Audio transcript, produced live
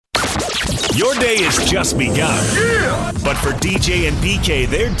Your day has just begun. Yeah! But for DJ and PK,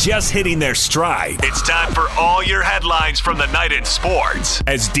 they're just hitting their stride. It's time for all your headlines from the night in sports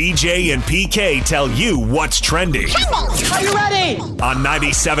as DJ and PK tell you what's trending. Are you ready? On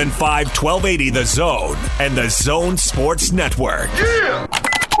 97.5 1280 The Zone and The Zone Sports Network. Yeah!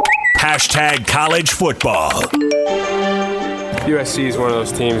 Hashtag college football. USC is one of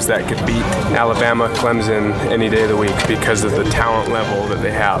those teams that could beat Alabama, Clemson any day of the week because of the talent level that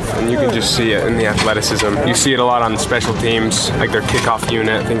they have. And you can just see it in the athleticism. You see it a lot on the special teams, like their kickoff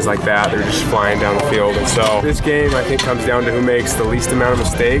unit, things like that. They're just flying down the field. And so this game, I think, comes down to who makes the least amount of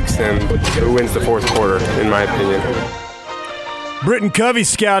mistakes and who wins the fourth quarter, in my opinion. Britton Covey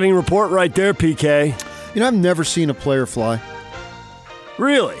scouting report right there, PK. You know, I've never seen a player fly.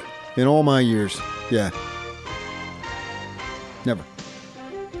 Really? In all my years. Yeah. Never.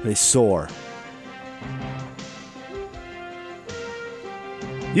 They soar.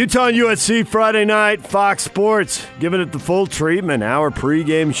 Utah and USC Friday night, Fox Sports, giving it the full treatment. Our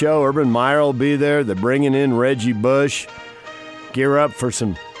pregame show, Urban Meyer will be there. They're bringing in Reggie Bush. Gear up for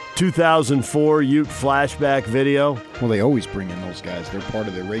some 2004 Ute flashback video. Well, they always bring in those guys. They're part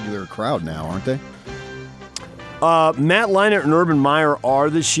of the regular crowd now, aren't they? Matt Leinart and Urban Meyer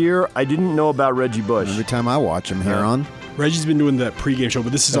are this year. I didn't know about Reggie Bush. Every time I watch him here on. Reggie's been doing that pregame show,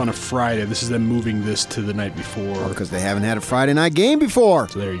 but this is on a Friday. This is them moving this to the night before. Because they haven't had a Friday night game before.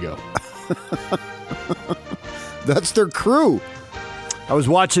 So there you go. That's their crew. I was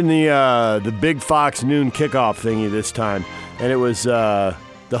watching the big Fox noon kickoff thingy this time, and it was the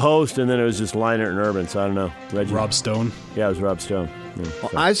host, and then it was just Leinart and Urban, so I don't know. Reggie. Rob Stone? Yeah, it was Rob Stone. Yeah, so.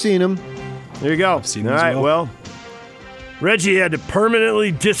 Well, I've seen him. There you go. I've seen him All right, as well. Reggie had to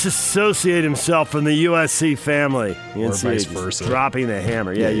permanently disassociate himself from the USC family. Or vice versa. Dropping the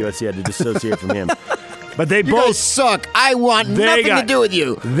hammer. Yeah, USC had to dissociate from him. But they You both guys suck. I want nothing to do with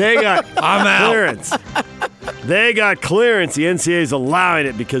you. They got clearance. They got clearance. The NCAA is allowing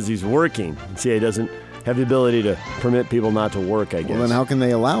it because he's working. NCAA doesn't have the ability to permit people not to work, I guess. Well, then how can they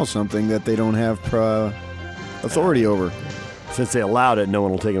allow something that they don't have authority over? Since they allowed it, no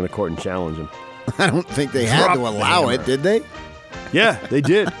one will take him to court and challenge him. I don't think they had to allow it, did they? Yeah, they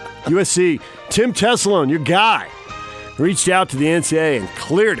did. USC, Tim Tessalone, your guy, reached out to the NCAA and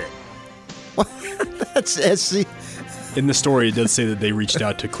cleared it. That's SC. In the story, it does say that they reached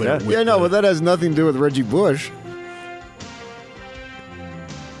out to clear it. Yeah, no, but that has nothing to do with Reggie Bush.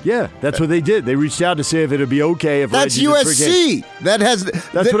 Yeah, that's what they did. They reached out to see if it would be okay if That's Reggie USC.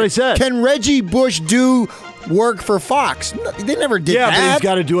 That's what I said. Can Reggie Bush do work for Fox? No, they never did that. Yeah, but he's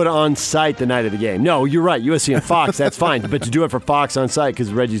got to do it on site the night of the game. No, you're right. USC and Fox, that's fine. But to do it for Fox on site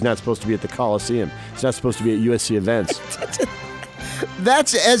because Reggie's not supposed to be at the Coliseum. He's not supposed to be at USC events.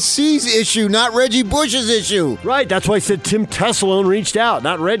 That's SC's issue, not Reggie Bush's issue. Right. That's why I said Tim Tessalone reached out,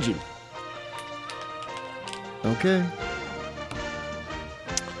 not Reggie. Okay.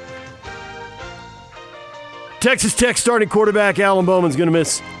 Texas Tech starting quarterback Alan Bowman's going to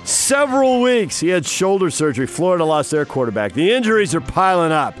miss several weeks. He had shoulder surgery. Florida lost their quarterback. The injuries are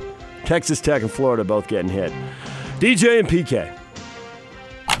piling up. Texas Tech and Florida both getting hit. DJ and PK.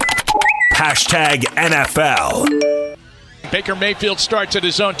 Hashtag NFL. Baker Mayfield starts at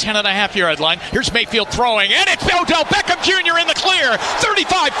his own 10.5-yard line. Here's Mayfield throwing, and it's Odell Beckham Jr. in the clear.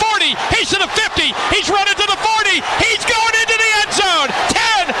 35, 40, he's to the 50, he's running to the 40, he's going into the end zone.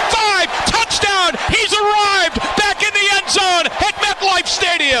 10, 5, touchdown, he's arrived back in the end zone at MetLife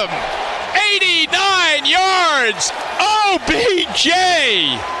Stadium. 89 yards, OBJ.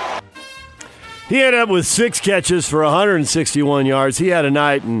 He ended up with 6 catches for 161 yards. He had a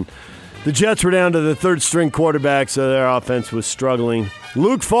night, and the Jets were down to the third-string quarterback, so their offense was struggling.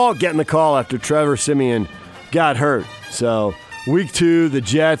 Luke Falk getting the call after Trevor Siemian got hurt. So, week 2, the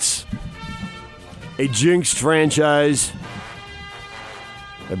Jets, a jinxed franchise,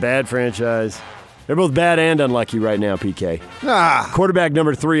 a bad franchise. They're both bad and unlucky right now, PK. Quarterback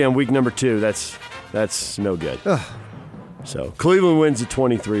number 3 on week number 2. That's no good. So, Cleveland wins at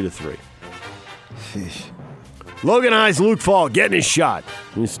 23-3. Logan High's Luke Falk getting his shot.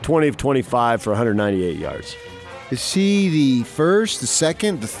 He's 20 of 25 for 198 yards. Is he the first, the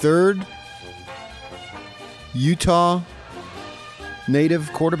second, the third Utah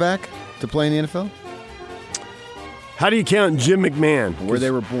native quarterback to play in the NFL? How do you count Jim McMahon? Where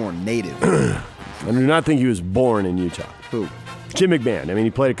they were born, native. I do not think he was born in Utah. Who? Jim McMahon. I mean, he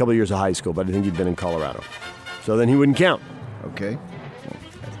played a couple of years of high school, but I think he'd been in Colorado. So then he wouldn't count. Okay. Well,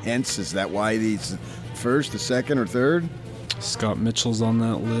 hence, is that why he's first, the second, or third? Scott Mitchell's on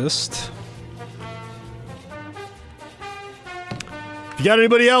that list. If you got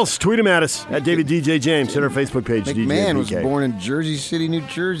anybody else, tweet them at us at David DJ James. Hit our Facebook page, DJ McMahon was PK. born in Jersey City, New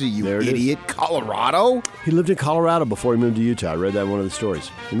Jersey, you There it idiot. Colorado? He lived in Colorado before he moved to Utah. I read that in one of the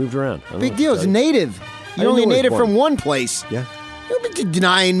stories. He moved around. Big deal. He's a native. You're only a know he was native born. from one place. Yeah. Don't be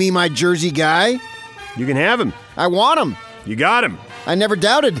denying me my Jersey guy. You can have him. I want him. You got him. I never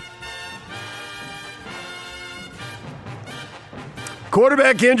doubted.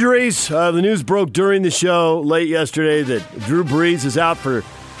 Quarterback injuries. The news broke during the show late yesterday that Drew Brees is out for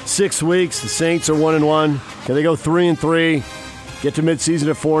 6 weeks. The Saints are 1-1. Can they go 3-3? Get to midseason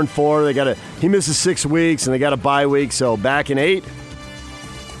at 4-4. He misses 6 weeks and they got a bye week, so back in 8.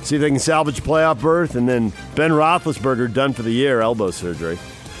 See if they can salvage a playoff berth, and then Ben Roethlisberger done for the year, elbow surgery.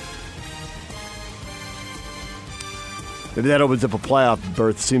 Maybe that opens up a playoff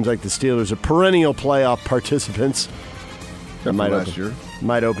berth. Seems like the Steelers are perennial playoff participants. That might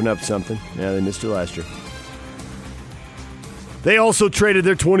open up something. Yeah, they missed it last year. They also traded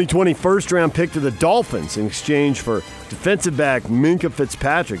their 2020 first-round pick to the Dolphins in exchange for defensive back Minkah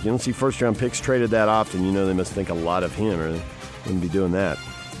Fitzpatrick. You don't see first-round picks traded that often. You know they must think a lot of him, or they wouldn't be doing that.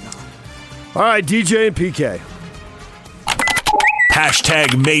 All right, DJ and PK.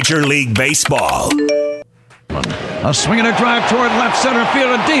 Hashtag Major League Baseball. A swing and a drive toward left center field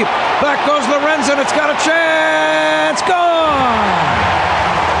and deep. Back goes Lorenzen. It's got a chance. Gone!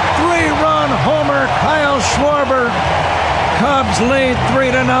 3-run homer, Kyle Schwarber. Cubs lead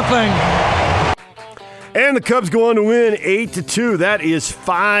 3-0. And the Cubs go on to win 8-2. That is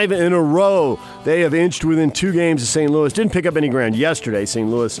 5 in a row. They have inched within 2 games of St. Louis. Didn't pick up any ground yesterday. St.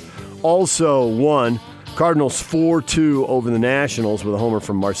 Louis also won. Cardinals 4-2 over the Nationals with a homer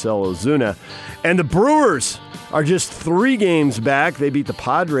from Marcell Ozuna. And the Brewers are just 3 games back. They beat the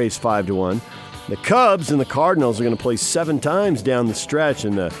Padres 5-1. The Cubs and the Cardinals are going to play 7 times down the stretch,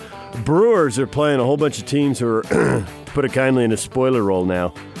 and the Brewers are playing a whole bunch of teams who are, to put it kindly, in a spoiler role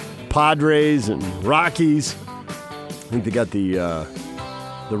now. Padres and Rockies. I think they got the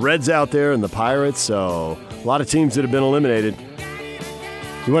Reds out there and the Pirates, so a lot of teams that have been eliminated.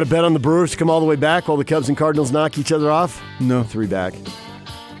 You want to bet on the Brewers to come all the way back while the Cubs and Cardinals knock each other off? No. 3 back.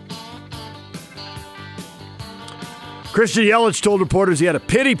 Christian Yelich told reporters he had a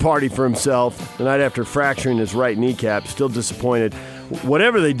pity party for himself the night after fracturing his right kneecap. Still disappointed.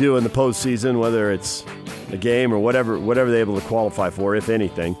 Whatever they do in the postseason, whether it's a game or whatever they're able to qualify for, if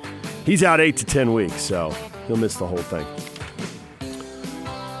anything, he's out 8 to 10 weeks, so he'll miss the whole thing.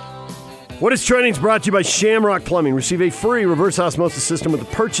 What is Trending is brought to you by Shamrock Plumbing. Receive a free reverse osmosis system with the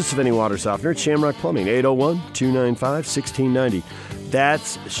purchase of any water softener at Shamrock Plumbing. 801-295-1690.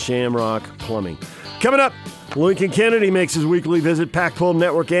 That's Shamrock Plumbing. Coming up, Lincoln Kennedy makes his weekly visit. Pac-12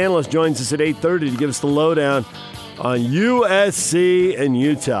 Network analyst joins us at 8:30 to give us the lowdown on USC and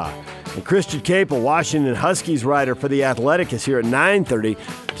Utah. And Christian Cape, a Washington Huskies writer for The Athletic, is here at 9:30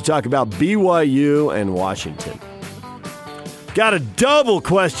 to talk about BYU and Washington. Got a double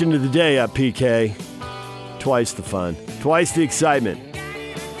question of the day up, PK. Twice the fun. Twice the excitement.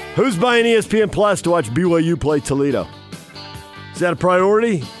 Who's buying ESPN Plus to watch BYU play Toledo? Is that a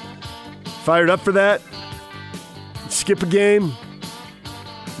priority? Fired up for that? Skip a game?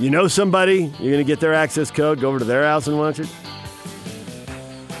 You know somebody? You're going to get their access code, go over to their house and watch it?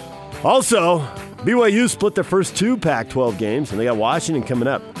 Also, BYU split their first 2 Pac-12 games, and they got Washington coming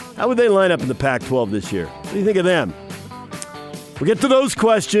up. How would they line up in the Pac-12 this year? What do you think of them? We'll get to those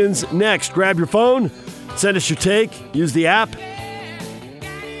questions next. Grab your phone, send us your take, use the app.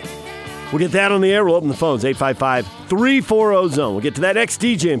 We'll get that on the air. We'll open the phones, 855-340-ZONE. We'll get to that next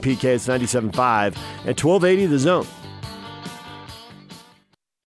DJ and PK. It's 97.5 and 1280 The Zone.